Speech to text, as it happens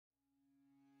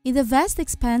In the vast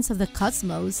expanse of the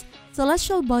cosmos,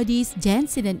 celestial bodies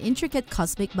dance in an intricate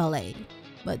cosmic ballet.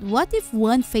 But what if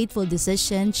one fateful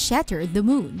decision shattered the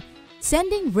moon,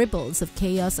 sending ripples of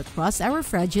chaos across our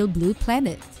fragile blue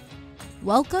planet?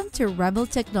 Welcome to Revel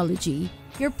Technology,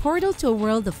 your portal to a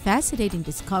world of fascinating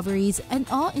discoveries and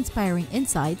awe-inspiring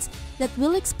insights that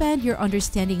will expand your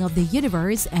understanding of the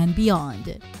universe and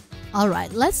beyond.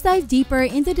 Alright, let's dive deeper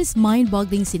into this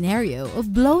mind-boggling scenario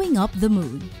of blowing up the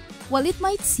moon. While it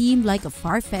might seem like a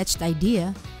far-fetched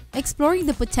idea, exploring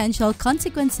the potential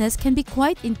consequences can be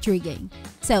quite intriguing.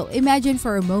 So imagine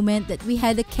for a moment that we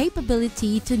had the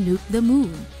capability to nuke the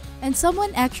moon, and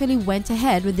someone actually went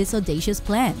ahead with this audacious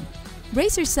plan.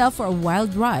 Brace yourself for a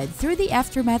wild ride through the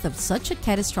aftermath of such a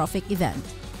catastrophic event.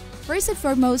 First and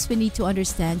foremost, we need to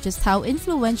understand just how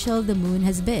influential the moon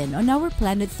has been on our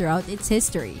planet throughout its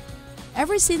history.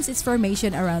 Ever since its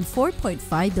formation around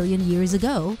 4.5 billion years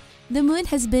ago, the moon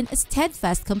has been a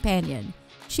steadfast companion,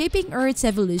 shaping Earth's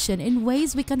evolution in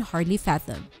ways we can hardly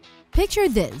fathom. Picture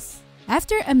this.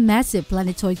 After a massive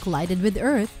planetoid collided with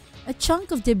Earth, a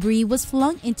chunk of debris was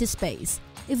flung into space,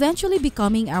 eventually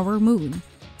becoming our moon.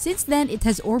 Since then, it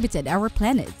has orbited our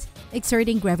planet,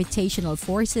 exerting gravitational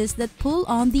forces that pull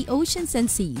on the oceans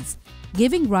and seas,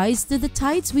 giving rise to the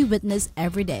tides we witness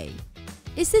every day.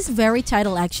 It's this very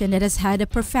tidal action that has had a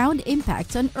profound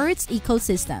impact on Earth's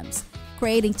ecosystems,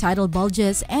 creating tidal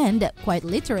bulges and, quite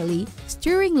literally,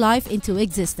 stirring life into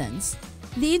existence.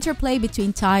 The interplay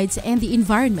between tides and the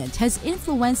environment has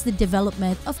influenced the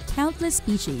development of countless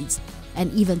species,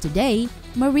 and even today,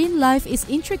 marine life is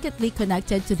intricately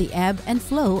connected to the ebb and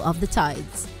flow of the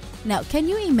tides. Now, can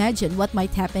you imagine what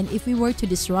might happen if we were to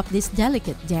disrupt this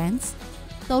delicate dance?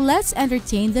 So let's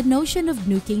entertain the notion of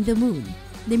nuking the moon.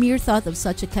 The mere thought of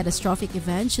such a catastrophic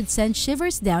event should send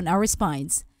shivers down our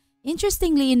spines.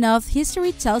 Interestingly enough,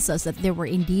 history tells us that there were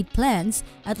indeed plans,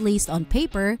 at least on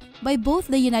paper, by both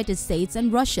the United States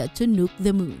and Russia to nuke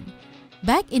the moon.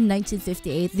 Back in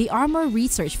 1958, the Armor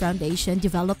Research Foundation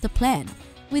developed a plan,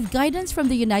 with guidance from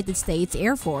the United States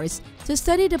Air Force, to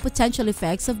study the potential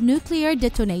effects of nuclear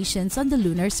detonations on the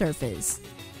lunar surface.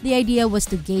 The idea was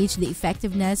to gauge the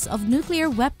effectiveness of nuclear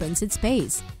weapons in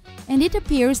space, and it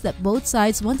appears that both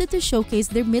sides wanted to showcase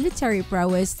their military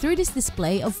prowess through this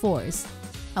display of force.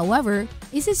 However,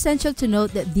 it's essential to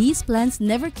note that these plans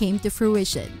never came to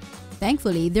fruition.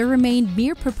 Thankfully, there remained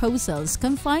mere proposals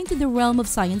confined to the realm of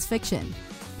science fiction.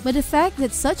 But the fact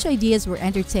that such ideas were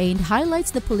entertained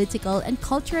highlights the political and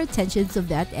cultural tensions of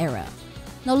that era.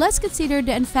 Now let's consider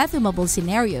the unfathomable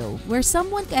scenario where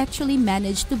someone actually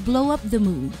managed to blow up the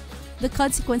moon. The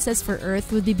consequences for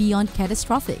Earth would be beyond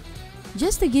catastrophic.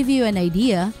 Just to give you an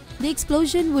idea, the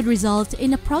explosion would result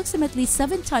in approximately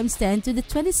 7 × 10 to the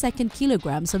 22nd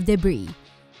kilograms of debris.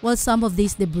 While some of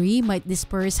this debris might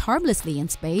disperse harmlessly in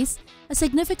space, a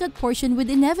significant portion would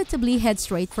inevitably head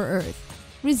straight for Earth,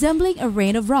 resembling a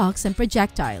rain of rocks and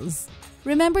projectiles.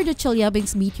 Remember the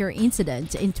Chelyabinsk meteor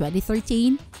incident in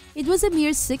 2013? It was a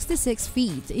mere 66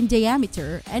 feet in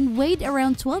diameter and weighed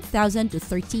around 12,000 to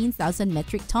 13,000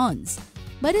 metric tons.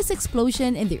 But its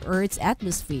explosion in the Earth's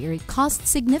atmosphere caused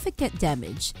significant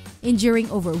damage, injuring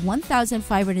over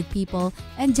 1,500 people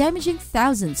and damaging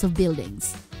thousands of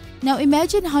buildings. Now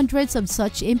imagine hundreds of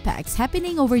such impacts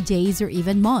happening over days or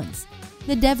even months.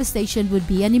 The devastation would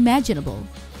be unimaginable.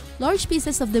 Large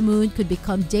pieces of the moon could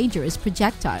become dangerous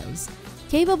projectiles,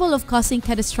 capable of causing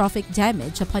catastrophic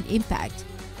damage upon impact.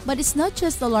 But it's not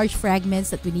just the large fragments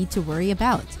that we need to worry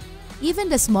about. Even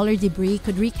the smaller debris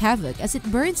could wreak havoc as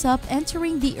it burns up,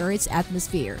 entering the Earth's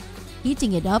atmosphere,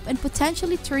 heating it up and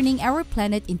potentially turning our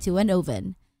planet into an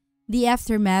oven. The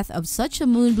aftermath of such a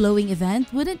moon-blowing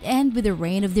event wouldn't end with a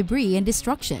rain of debris and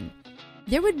destruction.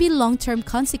 There would be long-term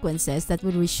consequences that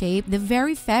would reshape the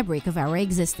very fabric of our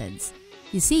existence.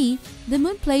 You see, the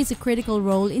moon plays a critical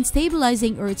role in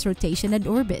stabilizing Earth's rotation and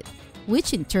orbit,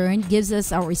 which in turn gives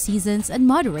us our seasons and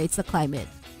moderates the climate.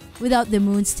 Without the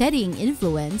moon's steadying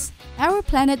influence, our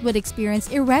planet would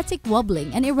experience erratic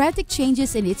wobbling and erratic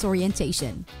changes in its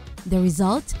orientation. The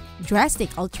result?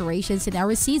 Drastic alterations in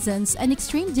our seasons and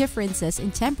extreme differences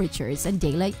in temperatures and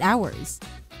daylight hours.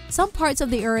 Some parts of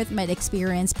the Earth might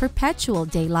experience perpetual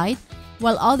daylight,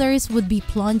 while others would be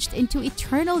plunged into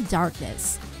eternal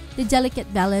darkness. The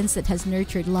delicate balance that has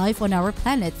nurtured life on our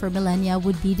planet for millennia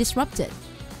would be disrupted,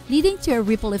 leading to a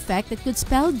ripple effect that could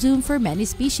spell doom for many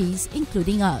species,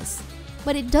 including us.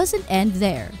 But it doesn't end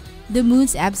there. The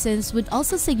moon's absence would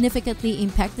also significantly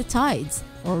impact the tides,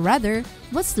 or rather,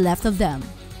 what's left of them.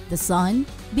 The sun,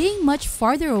 being much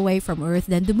farther away from Earth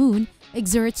than the moon,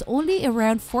 exerts only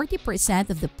around 40%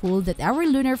 of the pull that our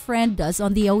lunar friend does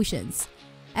on the oceans.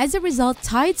 As a result,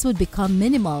 tides would become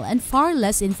minimal and far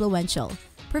less influential,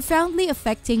 profoundly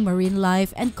affecting marine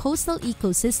life and coastal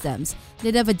ecosystems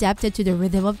that have adapted to the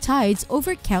rhythm of tides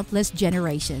over countless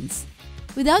generations.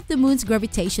 Without the moon's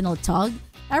gravitational tug,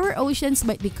 our oceans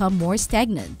might become more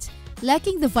stagnant,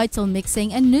 lacking the vital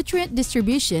mixing and nutrient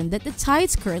distribution that the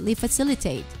tides currently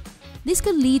facilitate. This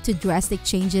could lead to drastic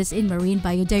changes in marine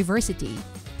biodiversity,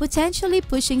 potentially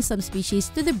pushing some species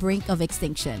to the brink of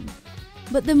extinction.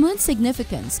 But the moon's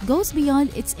significance goes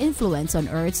beyond its influence on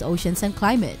Earth's oceans and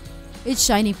climate. Its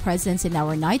shining presence in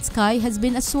our night sky has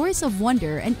been a source of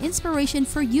wonder and inspiration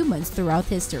for humans throughout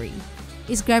history.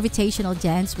 Its gravitational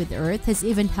dance with Earth has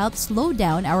even helped slow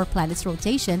down our planet's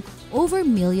rotation over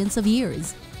millions of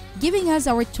years, giving us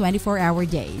our 24-hour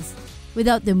days.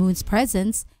 Without the moon's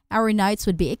presence, our nights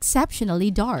would be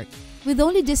exceptionally dark, with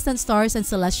only distant stars and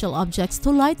celestial objects to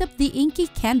light up the inky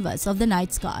canvas of the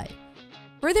night sky.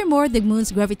 Furthermore, the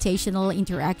moon's gravitational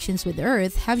interactions with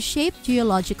Earth have shaped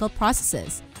geological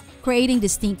processes, creating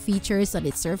distinct features on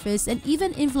its surface and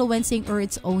even influencing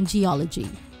Earth's own geology.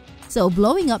 So,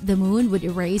 blowing up the moon would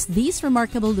erase these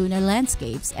remarkable lunar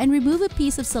landscapes and remove a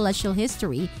piece of celestial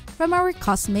history from our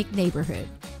cosmic neighborhood.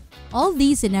 All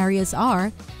these scenarios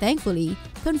are, thankfully,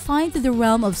 confined to the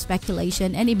realm of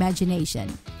speculation and imagination.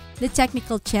 The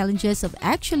technical challenges of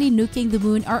actually nuking the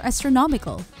moon are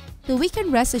astronomical, so we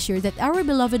can rest assured that our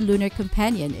beloved lunar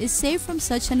companion is safe from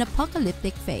such an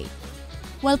apocalyptic fate.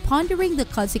 While pondering the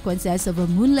consequences of a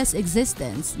moonless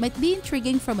existence might be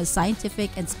intriguing from a scientific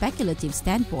and speculative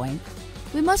standpoint,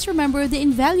 we must remember the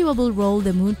invaluable role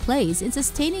the moon plays in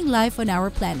sustaining life on our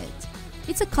planet.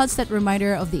 It's a constant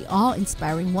reminder of the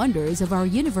awe-inspiring wonders of our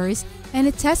universe and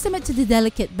a testament to the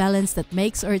delicate balance that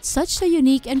makes Earth such a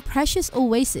unique and precious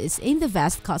oasis in the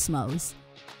vast cosmos.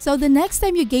 So the next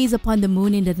time you gaze upon the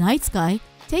moon in the night sky,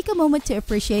 take a moment to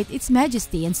appreciate its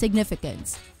majesty and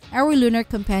significance. Our lunar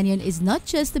companion is not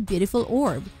just a beautiful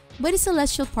orb, but a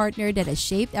celestial partner that has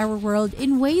shaped our world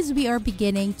in ways we are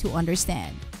beginning to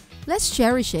understand. Let's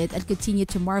cherish it and continue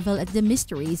to marvel at the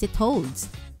mysteries it holds,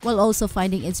 while also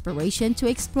finding inspiration to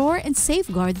explore and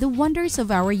safeguard the wonders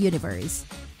of our universe.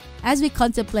 As we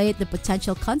contemplate the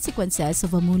potential consequences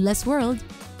of a moonless world,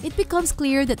 it becomes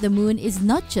clear that the moon is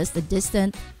not just a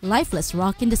distant, lifeless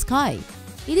rock in the sky.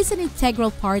 It is an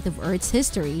integral part of Earth's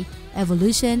history,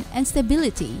 evolution, and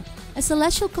stability, a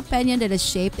celestial companion that has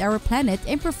shaped our planet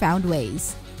in profound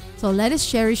ways. So let us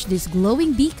cherish this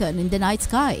glowing beacon in the night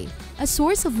sky, a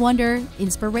source of wonder,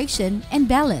 inspiration, and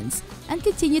balance, and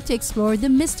continue to explore the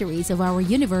mysteries of our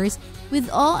universe with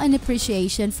awe and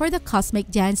appreciation for the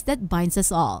cosmic dance that binds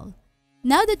us all.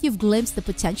 Now that you've glimpsed the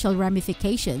potential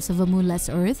ramifications of a moonless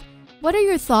Earth, what are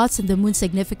your thoughts on the moon's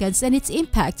significance and its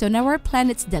impact on our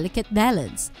planet's delicate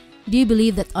balance? Do you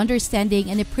believe that understanding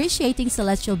and appreciating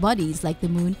celestial bodies like the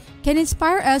moon can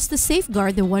inspire us to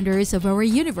safeguard the wonders of our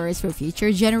universe for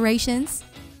future generations?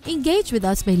 Engage with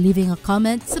us by leaving a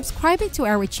comment, subscribing to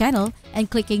our channel, and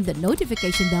clicking the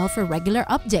notification bell for regular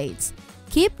updates.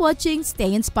 Keep watching,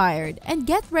 stay inspired, and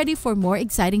get ready for more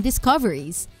exciting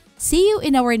discoveries. See you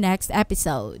in our next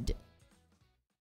episode.